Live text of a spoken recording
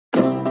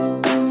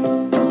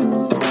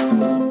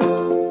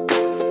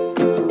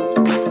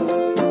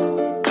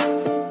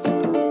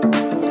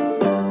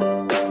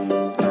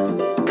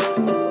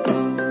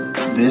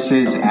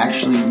This is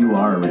Actually You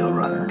Are a Real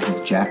Runner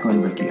with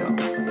Jacqueline Riccio.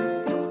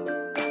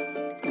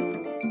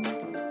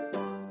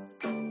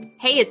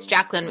 Hey, it's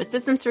Jacqueline with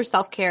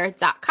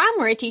systemsforselfcare.com,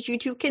 where I teach you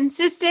to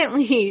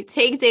consistently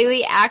take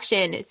daily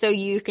action so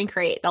you can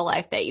create the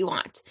life that you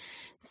want.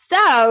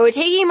 So,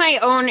 taking my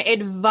own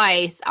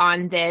advice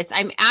on this,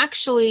 I'm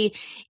actually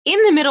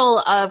in the middle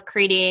of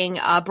creating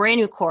a brand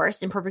new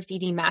course, Imperfect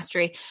Eating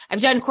Mastery.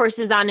 I've done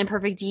courses on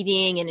imperfect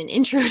eating and an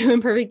intro to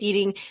imperfect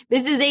eating.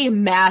 This is a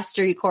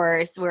mastery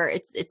course where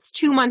it's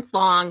 2 months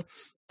long.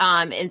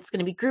 It's going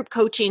to be group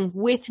coaching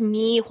with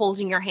me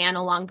holding your hand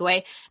along the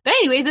way. But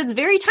anyways, it's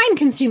very time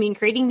consuming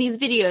creating these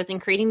videos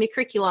and creating the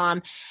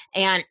curriculum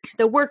and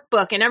the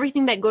workbook and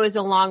everything that goes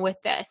along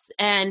with this.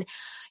 And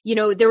you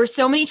know, there were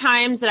so many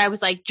times that I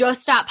was like,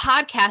 just stop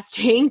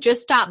podcasting,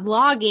 just stop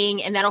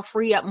vlogging, and that'll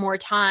free up more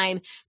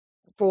time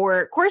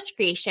for course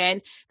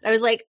creation. But I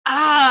was like,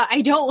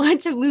 I don't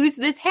want to lose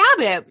this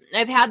habit.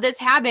 I've had this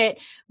habit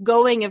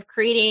going of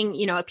creating,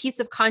 you know, a piece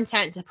of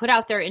content to put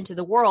out there into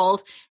the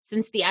world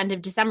since the end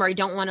of December. I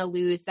don't want to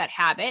lose that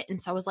habit.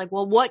 And so I was like,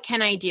 well, what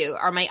can I do?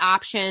 Are my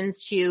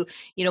options to,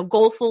 you know,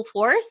 go full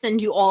force and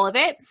do all of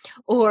it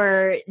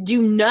or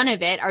do none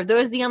of it? Are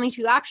those the only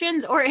two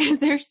options, or is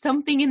there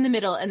something in the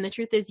middle? And the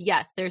truth is,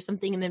 yes, there's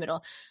something in the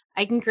middle.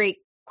 I can create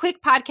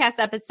quick podcast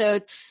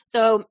episodes.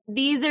 So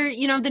these are,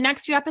 you know, the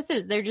next few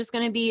episodes, they're just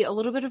going to be a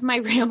little bit of my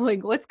rambling,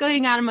 what's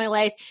going on in my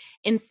life,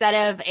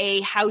 instead of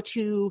a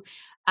how-to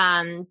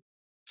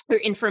or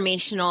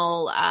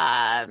informational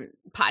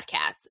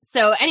podcast.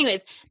 So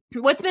anyways,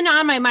 what's been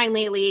on my mind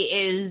lately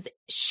is,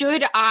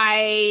 should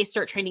I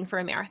start training for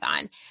a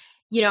marathon?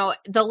 You know,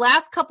 the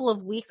last couple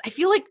of weeks, I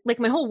feel like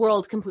my whole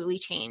world completely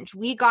changed.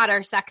 We got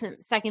our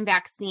second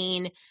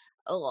vaccine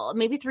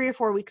maybe 3 or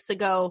 4 weeks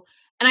ago.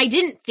 And I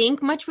didn't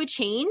think much would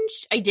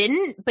change. I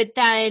didn't. But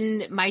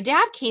then my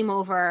dad came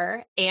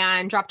over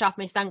and dropped off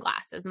my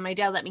sunglasses, and my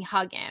dad let me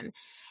hug him.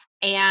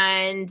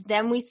 And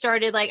then I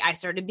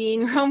started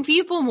being around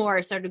people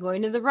more, started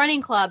going to the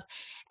running clubs.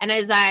 And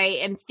as I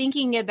am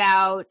thinking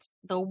about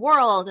the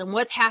world and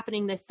what's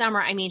happening this summer,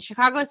 I mean,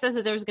 Chicago says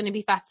that there's going to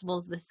be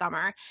festivals this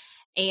summer.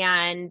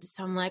 And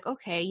so I'm like,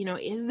 okay, you know,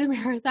 is the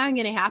marathon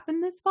going to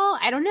happen this fall?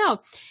 I don't know.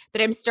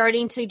 But I'm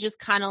starting to just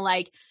kind of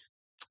like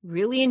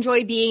really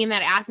enjoy being in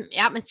that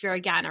atmosphere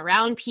again,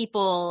 around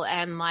people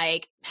and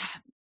like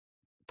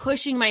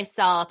pushing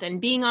myself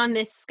and being on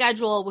this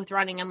schedule with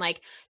running. I'm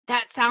like,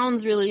 that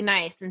sounds really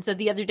nice. And so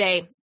the other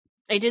day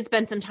I did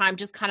spend some time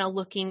just kind of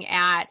looking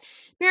at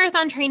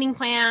marathon training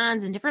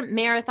plans and different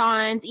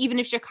marathons. Even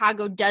if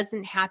Chicago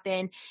doesn't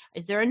happen,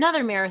 is there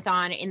another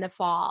marathon in the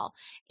fall?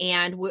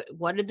 And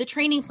what do the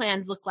training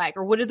plans look like?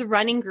 Or what do the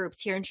running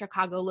groups here in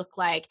Chicago look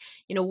like?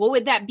 You know, what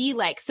would that be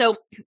like? So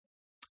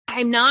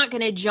I'm not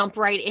going to jump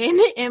right in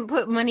and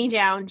put money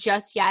down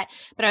just yet.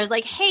 But I was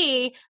like,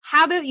 hey,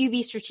 how about you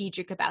be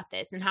strategic about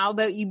this? And how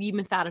about you be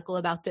methodical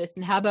about this?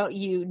 And how about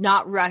you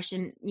not rush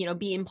and, you know,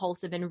 be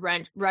impulsive and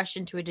rush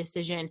into a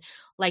decision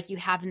like you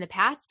have in the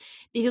past?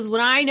 Because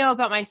what I know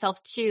about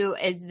myself too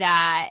is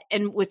that,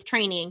 and with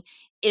training,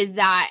 is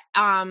that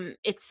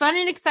it's fun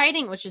and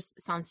exciting, which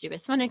just sounds stupid.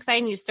 It's fun and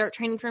exciting to start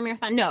training for a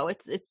marathon. No,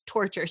 it's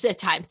torture at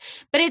times,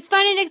 but it's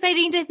fun and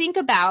exciting to think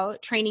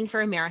about training for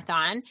a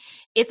marathon.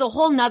 It's a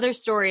whole nother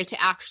story to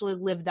actually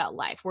live that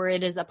life, where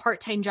it is a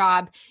part-time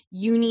job.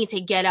 You need to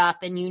get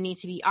up and you need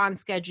to be on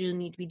schedule. You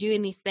need to be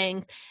doing these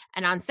things.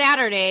 And on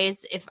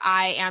Saturdays, if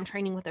I am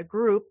training with a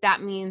group,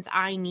 that means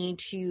I need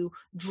to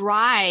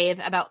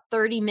drive about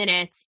 30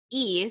 minutes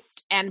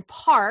east and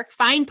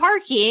find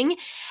parking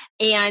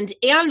and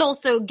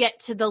also get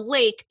to the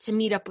lake to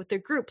meet up with the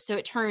group. So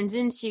it turns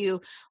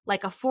into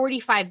like a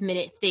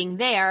 45-minute thing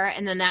there.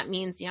 And then that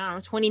means,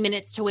 20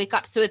 minutes to wake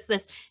up. So it's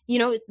this,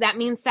 that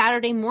means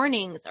Saturday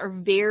mornings are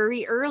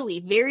very early,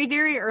 very,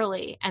 very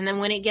early. And then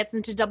when it gets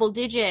into double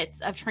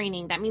digits of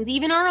training, that means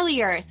even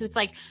earlier. So it's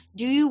like,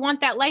 do you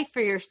want that life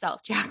for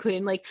yourself,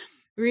 Jacqueline? Like,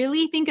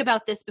 really think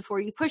about this before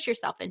you push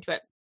yourself into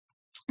it.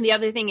 The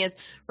other thing is,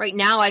 right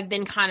now I've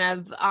been kind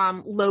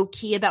of low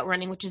key about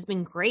running, which has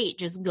been great.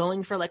 Just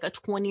going for like a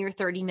 20 or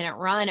 30 minute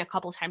run a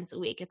couple times a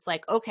week. It's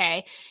like,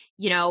 okay,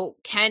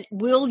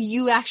 will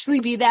you actually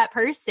be that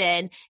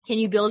person? Can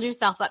you build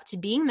yourself up to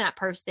being that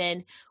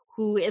person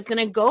who is going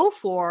to go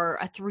for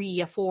a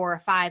 3, a 4, a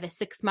 5, a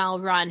 6 mile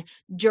run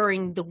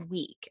during the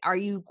week? Are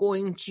you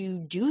going to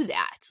do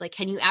that? Like,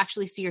 can you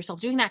actually see yourself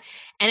doing that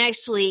and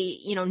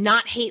actually,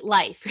 not hate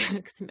life?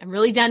 Because I'm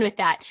really done with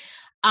that.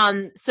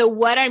 So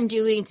what I'm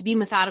doing to be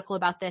methodical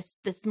about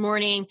this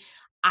morning,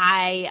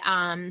 I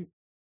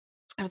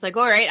was like,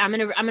 all right, I'm going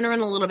to run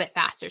a little bit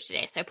faster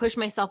today. So I pushed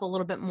myself a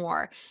little bit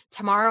more.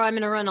 Tomorrow I'm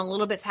going to run a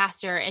little bit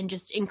faster and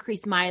just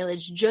increase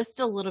mileage just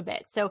a little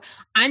bit. So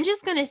I'm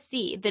just going to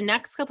see the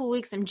next couple of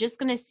weeks. I'm just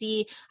going to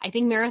see, I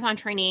think marathon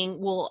training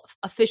will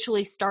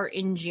officially start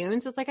in June.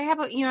 So it's like, I have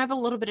a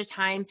little bit of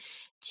time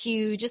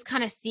to just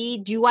kind of see,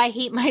 do I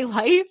hate my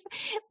life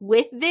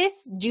with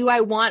this? Do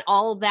I want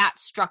all that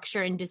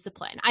structure and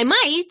discipline?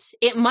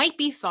 It might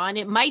be fun.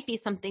 It might be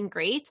something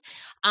great.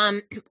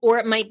 Or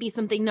it might be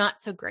something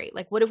not so great.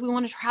 Like, what if we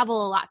want to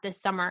travel a lot this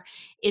summer?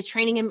 Is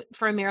training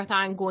for a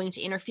marathon going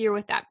to interfere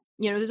with that?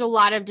 There's a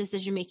lot of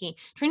decision making.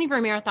 Training for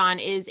a marathon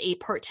is a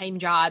part-time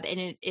job,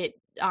 and it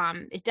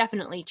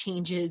definitely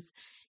changes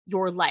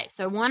your life.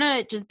 So I want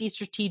to just be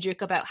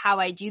strategic about how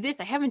I do this.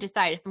 I haven't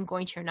decided if I'm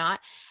going to or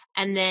not.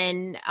 And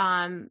then,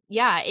 and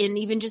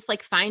even just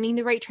like finding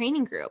the right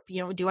training group.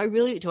 Do I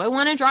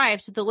want to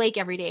drive to the lake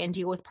every day and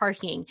deal with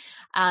parking?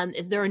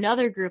 Is there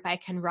another group I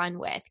can run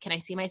with? Can I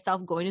see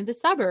myself going to the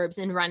suburbs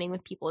and running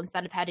with people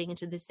instead of heading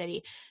into the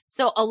city?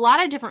 So a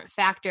lot of different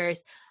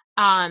factors.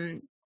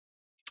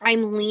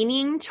 I'm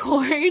leaning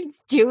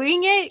towards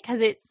doing it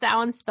because it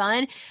sounds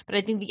fun. But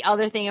I think the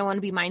other thing I want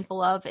to be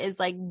mindful of is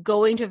like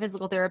going to a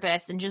physical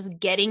therapist and just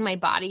getting my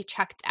body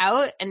checked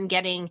out and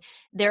getting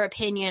their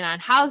opinion on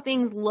how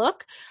things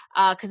look.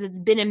 Because it's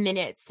been a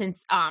minute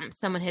since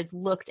someone has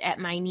looked at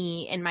my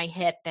knee and my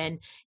hip, and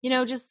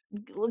just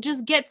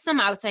get some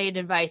outside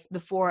advice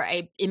before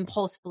I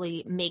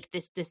impulsively make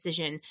this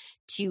decision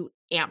to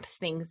amp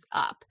things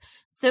up.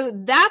 So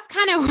that's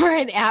kind of where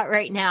I'm at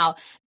right now,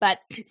 but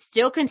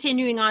still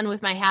continuing on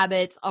with my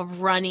habits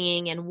of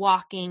running and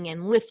walking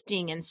and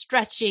lifting and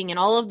stretching and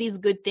all of these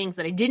good things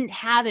that I didn't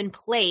have in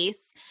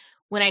place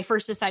when I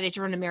first decided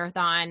to run a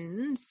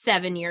marathon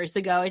 7 years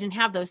ago. I didn't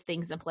have those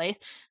things in place.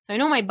 So I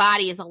know my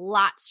body is a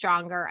lot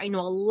stronger. I know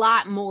a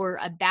lot more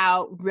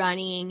about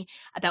running,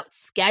 about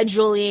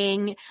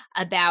scheduling,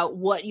 about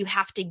what you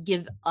have to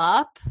give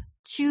up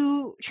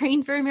to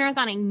train for a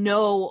marathon. I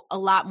know a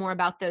lot more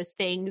about those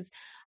things.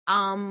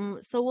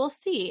 So we'll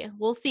see.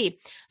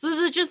 So this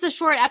is just a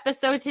short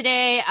episode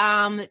today.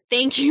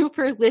 Thank you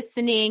for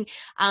listening.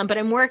 But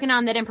I'm working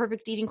on that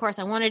Imperfect Eating course.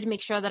 I wanted to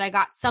make sure that I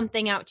got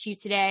something out to you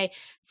today,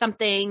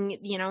 something,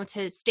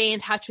 to stay in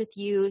touch with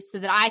you so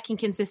that I can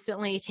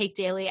consistently take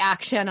daily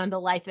action on the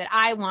life that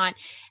I want,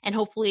 and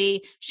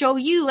hopefully show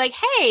you like,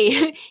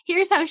 hey,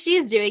 here's how she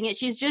is doing it.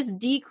 She's just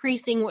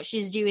decreasing what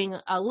she's doing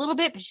a little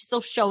bit, but she's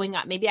still showing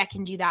up. Maybe I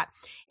can do that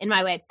in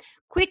my way.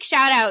 Quick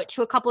shout out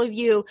to a couple of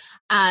you.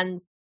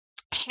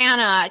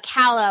 Hannah,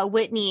 Kala,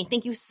 Whitney,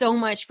 thank you so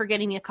much for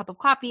getting me a cup of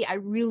coffee. I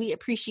really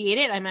appreciate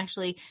it. I'm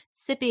actually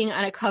sipping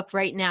on a cup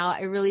right now.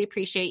 I really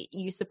appreciate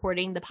you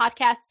supporting the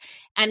podcast.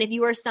 And if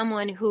you are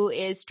someone who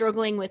is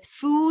struggling with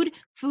food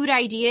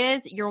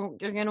ideas, you're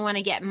going to want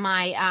to get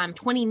my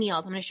 20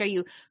 meals. I'm going to show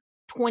you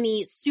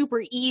 20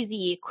 super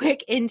easy,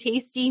 quick, and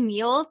tasty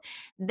meals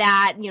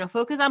that,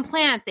 focus on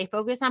plants. They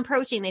focus on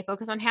protein. They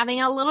focus on having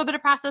a little bit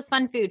of processed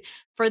fun food.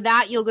 For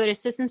that, you'll go to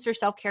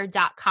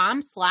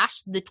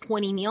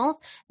systemsforselfcare.com/the20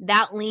 meals.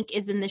 That link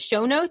is in the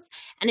show notes.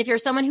 And if you're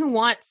someone who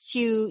wants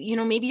to,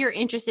 maybe you're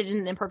interested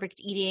in the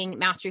Imperfect Eating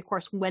Mastery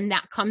course when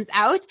that comes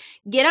out,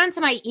 get onto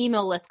my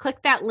email list.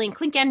 Click that link.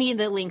 Click any of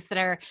the links that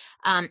are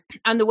on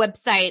the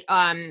website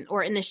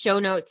or in the show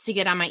notes to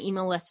get on my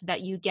email list so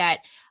that you get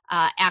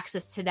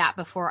access to that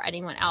before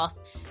anyone else.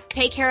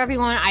 Take care,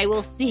 everyone. I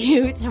will see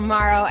you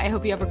tomorrow. I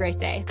hope you have a great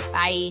day.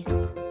 Bye.